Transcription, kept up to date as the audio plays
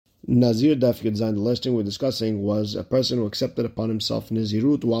Nazir Daf Yud Zayin, the last thing we're discussing was a person who accepted upon himself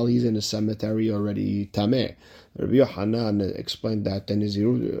Nazirut while he's in a cemetery already Tameh. Rabbi Yochanan explained that the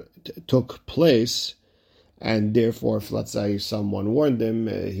Nazirut took place, and therefore, if let's say someone warned him,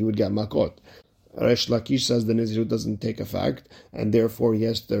 he would get makot. Resh Lakish says the Nazirut doesn't take effect, and therefore he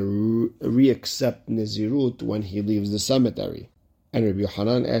has to re-accept Nazirut when he leaves the cemetery. And Rabbi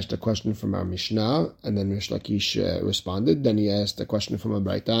Yochanan asked a question from our Mishnah, and then Resh Lakish responded. Then he asked a question from a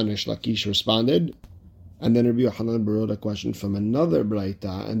Braita, and Resh Lakish responded. And then Rabbi Yochanan borrowed a question from another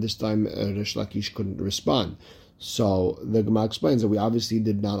Braita, and this time Resh Lakish couldn't respond. So the Gemara explains that we obviously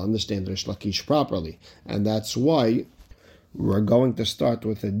did not understand Resh Lakish properly, and that's why we're going to start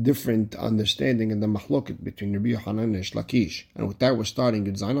with a different understanding in the Mahloket between Rabbi Yochanan and Resh Lakish. And with that, we're starting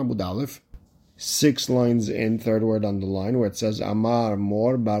at Zayin Amud Aleph, 6 lines in, third word on the line, where it says Amar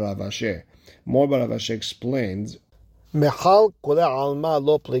Mor bar Rav Ashi. Mor bar Rav Ashi explains, Mechal kule alma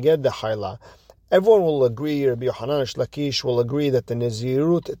lo pliged dechayla. Everyone will agree, Rabbi Yochanan and Lakish will agree that the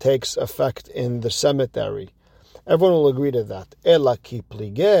Nazirut takes effect in the cemetery. Everyone will agree to that. Ela ki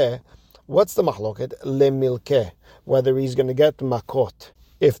pligeh, what's the mahloket? Le milkeh, whether he's going to get makot.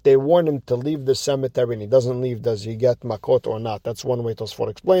 If they warn him to leave the cemetery and he doesn't leave, does he get makot or not? That's one way Tosfot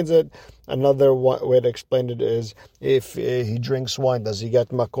explains it. Another way to explain it is if he drinks wine, does he get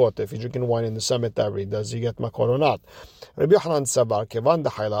makot? If he's drinking wine in the cemetery, does he get makot or not? Rabbi Yochanan sabar kevan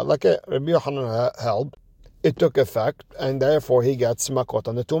dechayla, like Rabbi Yochanan held, it took effect, and therefore he gets makot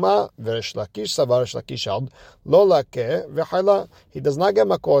on the tumah. Veresh Lakish savar, Resh Lakish held, lo lakeh v'chayla, he does not get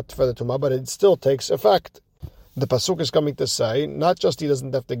makot for the tumah, but it still takes effect. The pasuk is coming to say, not just he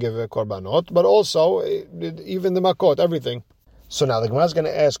doesn't have to give a korbanot, but also even the makot, everything. So now the Gemara is going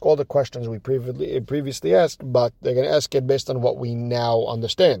to ask all the questions we previously asked, but they're going to ask it based on what we now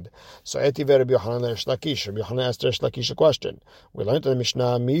understand. So Eti Rabbi Yochanan Resh Lakish. Rabbi Yochanan asked Resh Lakish a question. We learned in the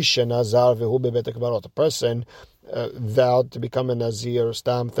Mishnah, Misha Nazar vehu bebet hakbarot. A person vowed to become a Nazir,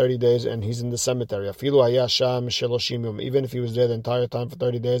 stam 30 days, and he's in the cemetery. Afilu hayasham sheloshim yom. Even if he was there the entire time for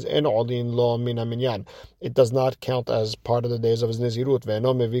 30 days, en olin lo min haminyan. It does not count as part of the days of his Nazirut.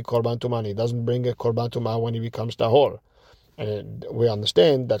 Ve'eno mevi korban tumah. He doesn't bring a korban tumah when he becomes tahor. And we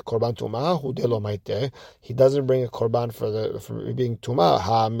understand that korban tumah hu delo maite. He doesn't bring a korban for being tumah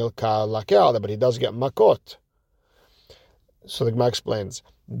ha milka lakel, but he does get makot. So the Gemara explains,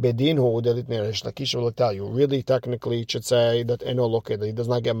 bedin hu delit neresh. Lakish will tell you, really technically it should say that eno loked, that he does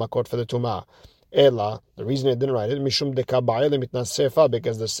not get makot for the tumah. Ela, the reason it didn't write it, mishum deka ba'ele mitnas sefa,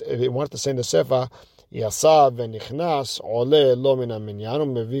 because if it wanted to say in the sefa, yasav v'nichnas ole lo min haminyan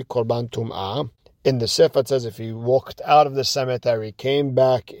u'mevi korban tumah. In the Sefer, it says if he walked out of the cemetery, came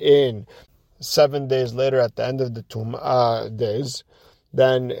back in 7 days later at the end of the Tum'ah days,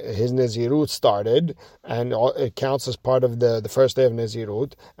 then his Nazirut started, and it counts as part of the first day of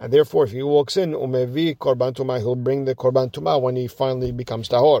Nazirut. And therefore, if he walks in, Umevi Korban Tum'ah, he'll bring the Korban Tum'ah when he finally becomes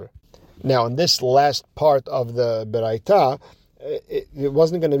Tahor. Now, in this last part of the Beraita, it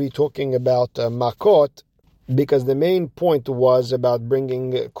wasn't going to be talking about Makot, because the main point was about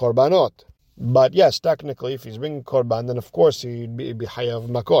bringing Korbanot. But yes, technically, if he's bringing korban, then of course he'd be hayav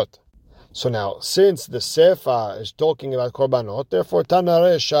makot. So now, since the sefa is talking about korbanot, therefore Tana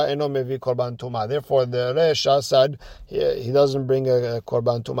Resha eno mevi korban tumah. Therefore, the Resha said he doesn't bring a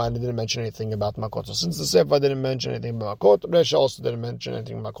korban tumah, and he didn't mention anything about makot. So since the sefa didn't mention anything about makot, Resha also didn't mention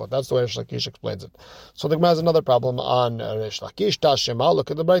anything about makot. That's the way Resh Lakish explains it. So the Gemara has another problem on Resh Lakish. Tashema, look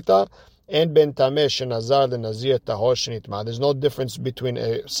at the Braita. And ben tameh shenazar the nazir tahor shenitma. There's no difference between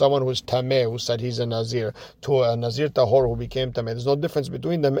someone who's tameh, who said he's a nazir, to a nazir tahor who became tameh. There's no difference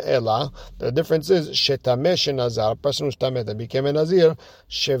between them. Ela, the difference is shetameh shenazar, a person who's tameh that became a nazir,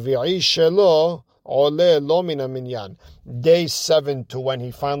 shevi'i shelo ole lo min haminyan. Day 7 to when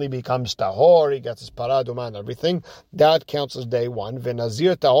he finally becomes tahor, he gets his paraduma and everything. That counts as day 1.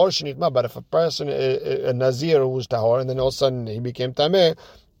 V'nazir tahor shenitma. But if a person, a nazir who's tahor, and then all of a sudden he became tameh,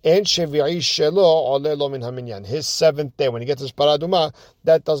 and shevi'i shelo ole lo min haminyan. His 7th day, when he gets his paraduma,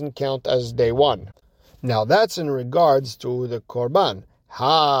 that doesn't count as day 1. Now that's in regards to the korban.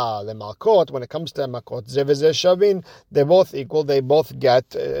 The makot, when it comes to makot, ze v'ze shavin, they're both equal, they both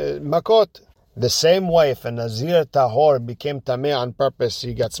get makot. The same way, if a nazir tahor became tameh on purpose,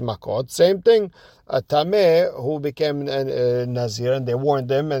 he gets makot. Same thing, a tameh who became a nazir and they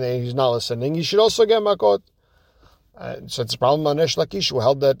warned him and he's not listening, he should also get makot. So it's a problem on Resh Lakish who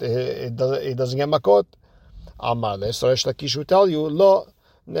held that it doesn't get makot. Amar le, so Resh Lakish will tell you, lo,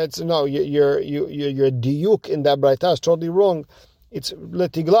 your diuk in that Braita is totally wrong. It's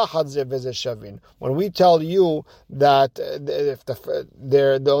letigla hadze veze shavin. When we tell you that if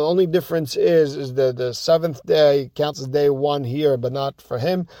the only difference is the seventh day counts as day one here, but not for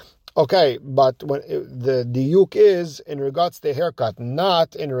him. Okay, but when the diuk is in regards to the haircut,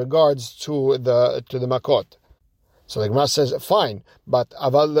 not in regards to the makot. So the Gemara says, fine, but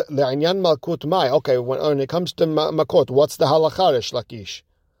aval le'inyan malkut mai. Okay, when it comes to makot, what's the halacha, Resh Lakish?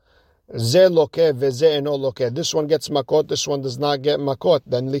 Ze loke veze eno loke. This one gets makot, this one does not get makot.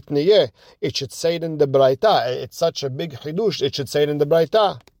 Then litniyeh, it should say it in the braita. It's such a big chidush, it should say it in the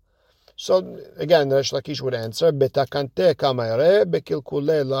braita. So again, Resh Lakish would answer, betakante kamayre,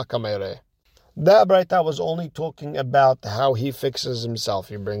 bekilkule la kamayre. That braita was only talking about how he fixes himself.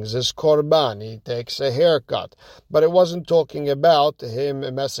 He brings his korban, he takes a haircut, but it wasn't talking about him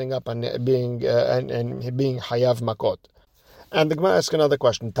messing up and being hayav makot. And the Gemara asks another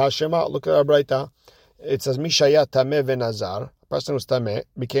question. Tashema, look at our braita. It says, Mishaya tameh venazar. A person who's tameh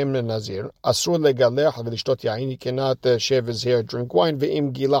became a nazir. Asur legalech v'lishtot yain. He cannot shave his hair, drink wine.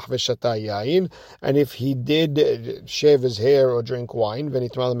 Ve'im gilach v'shata yain. And if he did shave his hair or drink wine,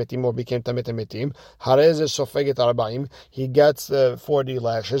 v'nitmal metim or became tameh metim, harez sofeget arbaim. He gets 40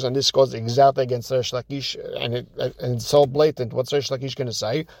 lashes, and this goes exactly against Resh Lakish, and it's so blatant. What's Resh Lakish going to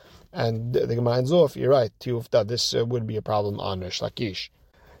say? And the Gemara ends off, you're right, Tiyufta, this would be a problem on Resh Lakish.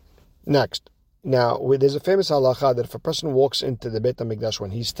 Next. Now, there's a famous halacha that if a person walks into the Beit HaMikdash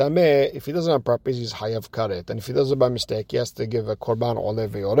when he's tameh, if he does it on purpose, he's hayav karet. And if he does it by mistake, he has to give a korban ole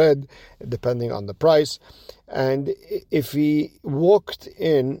ve'yored, depending on the price. And if he walked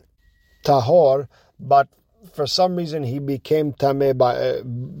in tahor, but for some reason he became tameh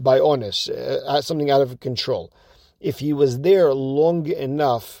by honest, something out of control. If he was there long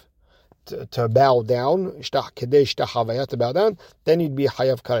enough to bow down, to bow down, then he'd be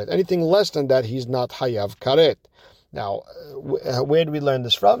hayav karet. Anything less than that, he's not hayav karet. Now, where do we learn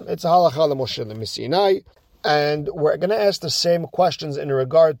this from? It's a halacha l'Moshe l'Sinai, and we're going to ask the same questions in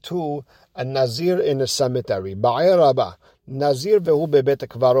regard to a nazir in a cemetery. Ba'ay Rabbah, nazir vehu bebet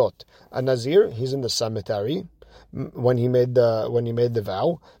kvarot. A nazir, he's in the cemetery. When he made the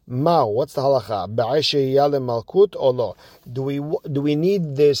vow, what's the halacha? Malkut or lo? Do we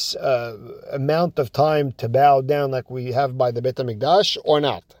need this amount of time to bow down like we have by the Beit HaMikdash or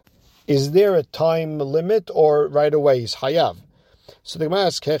not? Is there a time limit or right away he's hayav? So the Gemara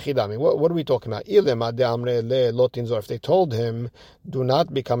asks, what are we talking about? If they told him, do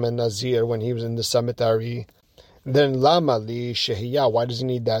not become a nazir when he was in the cemetery, then lama li shehiyah? Why does he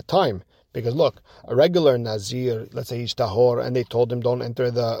need that time? Because look, a regular nazir, let's say he's tahor, and they told him don't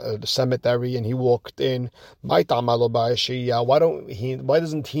enter the cemetery, and he walked in. Why doesn't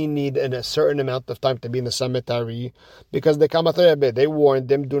he need a certain amount of time to be in the cemetery? Because they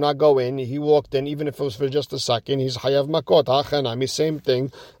warned him, do not go in. He walked in, even if it was for just a second. He's hayav makot. Same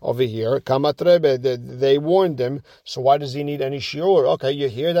thing over here. They warned him. So why does he need any shiur? Okay, you're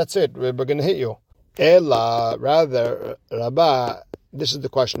here. That's it. We're going to hit you. Ela, rather, Rabbah. This is the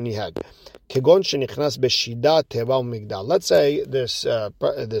question he had. Let's say this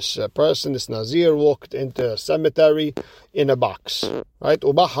person, this nazir, walked into a cemetery in a box, right?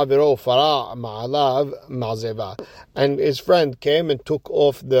 And his friend came and took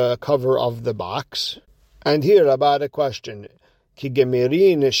off the cover of the box. And here about a question.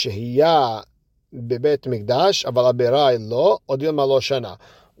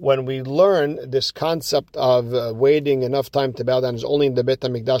 When we learn this concept of waiting enough time to bow down is only in the Beit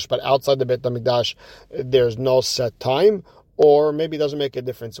HaMikdash, but outside the Beit HaMikdash, there's no set time, or maybe it doesn't make a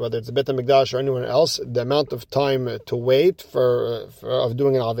difference whether it's the Beit HaMikdash or anyone else. The amount of time to wait of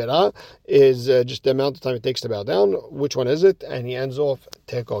doing an Avirah is just the amount of time it takes to bow down. Which one is it? And he ends off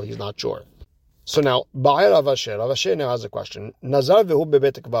teko. He's not sure. So now, Ba'ay Rav Asher now has a question. Nazar vehu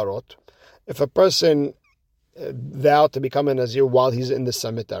bebet kvarot. If a person vowed to become a nazir while he's in the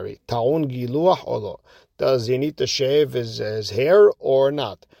cemetery, ta'un giluach or lo? Does he need to shave his hair or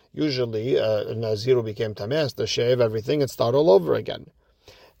not? Usually, a nazir who became tameh has to shave everything and start all over again.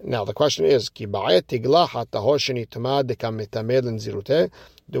 Now the question is, the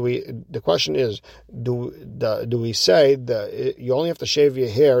question is, do we say that you only have to shave your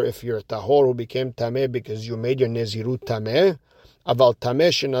hair if you're a tahor who became tameh because you made your nazirut tameh? Aval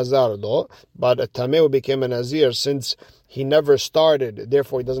tameh shenazar lo, but a tameh who became a nazir since he never started,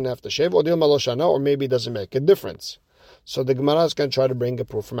 therefore he doesn't have to shave, or maybe it doesn't make a difference. So the Gemara is going to try to bring a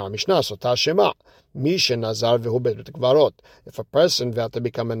proof from our Mishnah. So Tashema, Misha Nazar vehu bet kvarot. If a person vowed to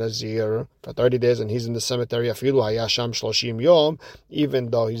become a nazir for 30 days and he's in the cemetery, afilu hayasham shloshim yom,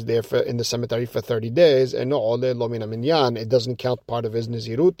 even though he's there in the cemetery for 30 days, and no ole lo min minyan, it doesn't count part of his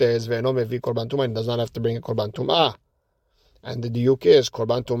nazirutes, ve'eno mevi korban tumah, and does not have to bring a korban tumah. And the diuk is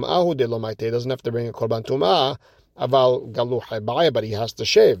korban tum'ahu de lo maite. He doesn't have to bring a korban tum'ah, aval galu hebaya, but he has to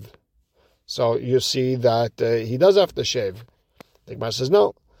shave. So you see that he does have to shave. The Gemara says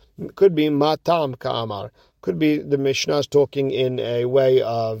no. Could be matam ka'amar. Could be the Mishnah is talking in a way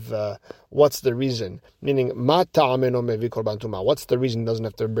of what's the reason? Meaning, ma ta'ameno mevi korban tumah. What's the reason he doesn't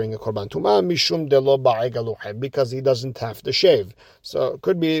have to bring a korban tumah? Mishum de lo ba'i galuhe, because he doesn't have to shave. So it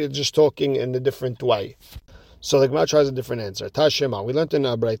could be just talking in a different way. So the Gemara tries a different answer. Tashema, we learned in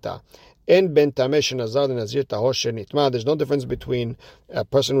Abraita. In ben tameh shenazar the nazir tahor shenitma. There's no difference between a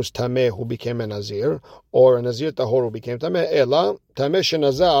person who's tameh who became a nazir or a nazir tahor who became tameh. Ela tameh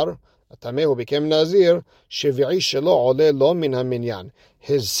shenazar, a tameh who became nazir, shevi'i shelo ole lo min haminyan.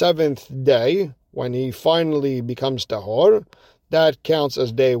 His 7th day, when he finally becomes tahor, that counts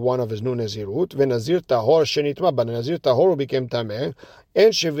as day 1 of his new nazirut. V'nazir tahor shenitma, but a nazir tahor who became tameh,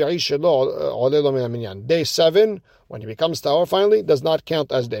 and shevi'i shelo ole lo min haminyan. Day 7, when he becomes tahor finally, does not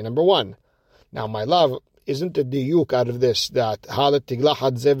count as day number 1. Now, my love, isn't the diuk out of this that halet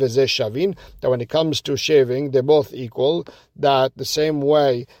tiglahad ze veze shavin, that when it comes to shaving, they're both equal, that the same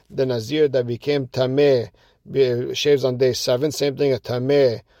way the nazir that became tameh shaves on day 7, same thing a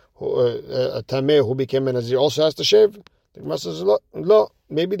tameh who became a nazir also has to shave? The Gemara says, lo,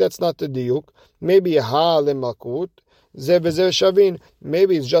 maybe that's not the diuk. Maybe ha le makut.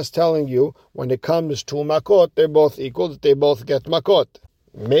 Maybe it's just telling you when it comes to makot, they're both equal, that they both get makot.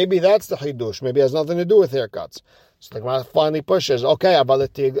 Maybe that's the chidush. Maybe it has nothing to do with haircuts. So the Gemara finally pushes, okay, aval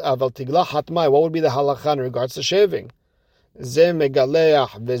tigla hatmai, what would be the halakha in regards to shaving? Ze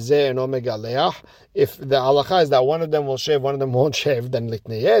megaleach veze eno megaleach. If the halakha is that one of them will shave, one of them won't shave, then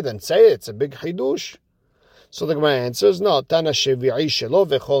litniyeh, then say it. It's a big chidush. So the Gemara answers, no, tana shevi'i shelo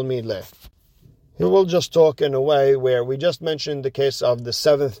vechol mileh. He will just talk in a way where we just mentioned the case of the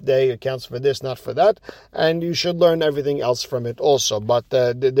 7th day accounts for this, not for that, and you should learn everything else from it also, but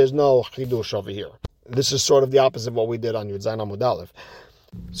there's no chidush over here. This is sort of the opposite of what we did on Yud Zayin Amud Aleph.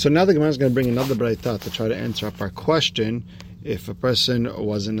 So now the Gemara is going to bring another braita to try to answer up our question. If a person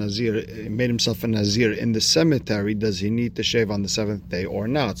was a nazir, made himself a nazir in the cemetery, does he need to shave on the 7th day or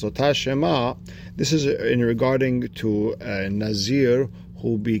not? So Tashema, this is in regarding to a nazir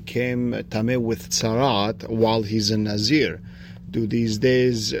who became tameh with tzarat while he's a nazir. Do these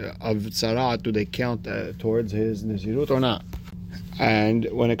days of tzarat, do they count towards his nazirut or not? And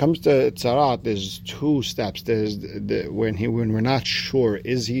when it comes to tzarat, there's 2 steps. There's when we're not sure,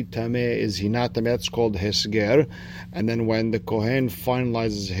 is he tameh, is he not tameh, that's called hesger. And then when the kohen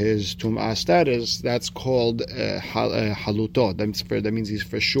finalizes his tum'ah status, that's called haluto. That means he's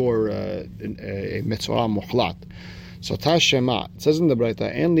for sure a metzorah muhlat. So Tashema, it says in the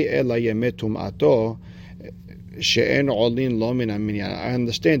Braita, "Enli ela yemetum ato she'en olin lo min haminyan." I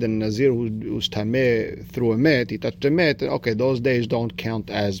understand that a nazir who's tameh through a met, he touched a met. Okay, those days don't count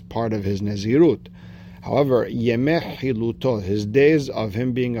as part of his nazirut. However, yemeh hiluto, his days of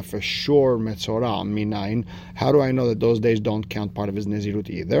him being a for sure metzorah minayin. How do I know that those days don't count part of his nazirut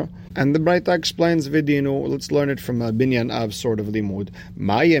either? And the Braita explains vidinu. Let's learn it from a binyan av sort of limud.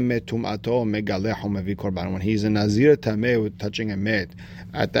 Ma yemeh tum'ato megalehu mevi korban. When he's a nazir tameh with touching a met,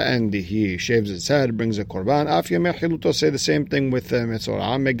 at the end he shaves his head, brings a korban. Af yemeh hiluto, say the same thing with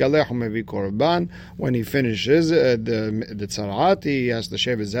metzorah megalehu mevi korban. When he finishes the tzarat, he has to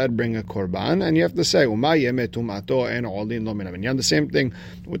shave his head, bring a korban, and you have to say the same thing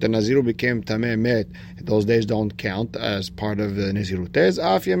with the nazir who became tameh met. Those days don't count as part of the nazirutez.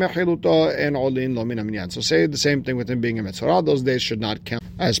 So say the same thing with him being a metzorah. Those days should not count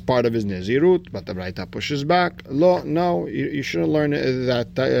as part of his nazirut. But the Braita pushes back. No, you shouldn't learn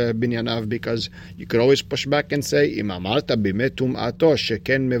that binyan av, because you could always push back and say, listen,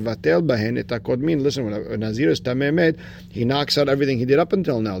 when a nazir is tameh met, he knocks out everything he did up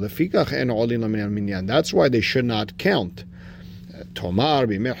until now. The fikach en olin min minyan. That's why they should not count. Tomar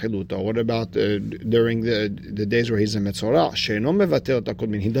b'mechiluta. What about during the days where he's a metzorah? She'eno mevatel takod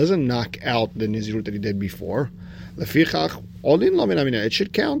min. He doesn't knock out the nizirut that he did before. Lefichach olin lo min minyan. It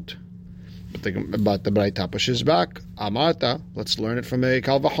should count. But the Braita pushes back. Amarta. Let's learn it from a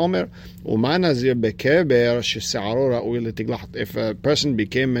Kal Vachomer. Uma nazir bekeber she'se'aro ra'ui letiglach. If a person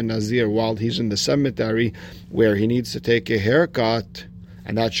became a nazir while he's in the cemetery where he needs to take a haircut,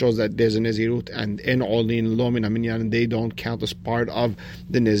 and that shows that there's a nazirut, and in olin lo min haminyan, they don't count as part of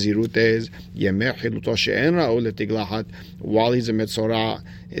the nazirutes. Yemeh chiluto she'en ra'u letiglachat. While he's a metzorah,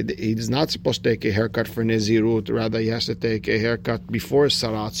 he's not supposed to take a haircut for nazirut. Rather, he has to take a haircut before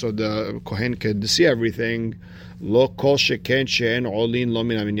sarat, so the kohen could see everything. Lo kol sheken she'en olin lo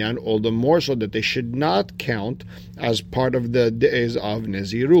min haminyan. All the more so that they should not count as part of the days of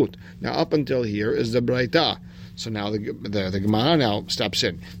nazirut. Now, up until here is the Braita. So now the Gemara now steps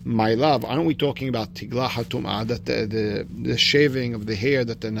in. My love, aren't we talking about tiglah hatum'ah, that the shaving of the hair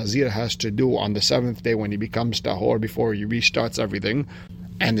that the Nazir has to do on the 7th day when he becomes tahor before he restarts everything?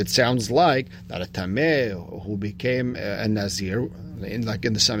 And it sounds like that a tameh who became a Nazir, like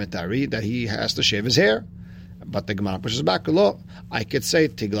in the cemetery, that he has to shave his hair. But the Gemara pushes back. Look, I could say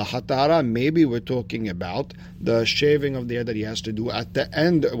tiglah hatara. Maybe we're talking about the shaving of the hair that he has to do at the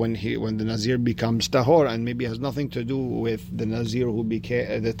end when the Nazir becomes tahor, and maybe has nothing to do with the Nazir who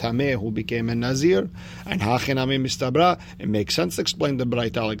became the tameh who became a Nazir. And hachinami mistabra. It makes sense to explain the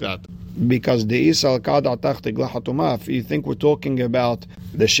braita like that, because the isal kad atach tiglah hatuma. If you think we're talking about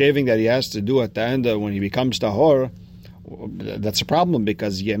the shaving that he has to do at the end when he becomes tahor, that's a problem,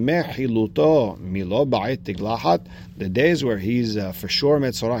 because yemeh hiluto milo ba'it tiglahat, the days where he's for sure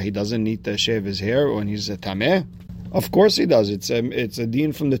metzorah, he doesn't need to shave his hair when he's a tameh. Of course he does. It's a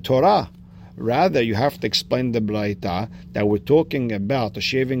deen from the Torah. Rather, you have to explain the braita that we're talking about the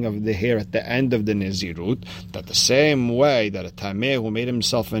shaving of the hair at the end of the Nazirut, that the same way that a tameh who made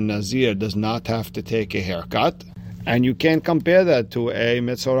himself a Nazir does not have to take a haircut. And you can't compare that to a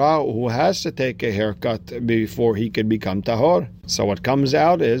Metzorah who has to take a haircut before he could become Tahor. So what comes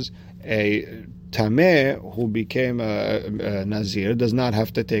out is a Tameh who became a Nazir does not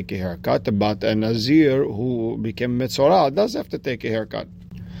have to take a haircut, but a Nazir who became Metzorah does have to take a haircut.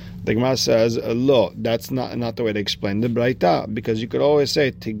 The Gemara says, "Lo, that's not the way to explain the Braita, because you could always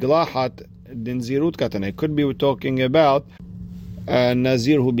say Tiglahat din Zirut Katan." It could be we're talking about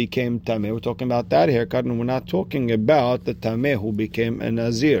Nazir who became Tameh. We're talking about that haircut, and we're not talking about the Tameh who became a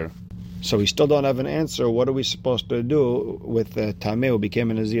Nazir. So we still don't have an answer. What are we supposed to do with the Tameh who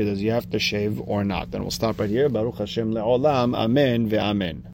became a Nazir? Does he have to shave or not? And we'll stop right here. Baruch Hashem le'olam. Amen ve'amen.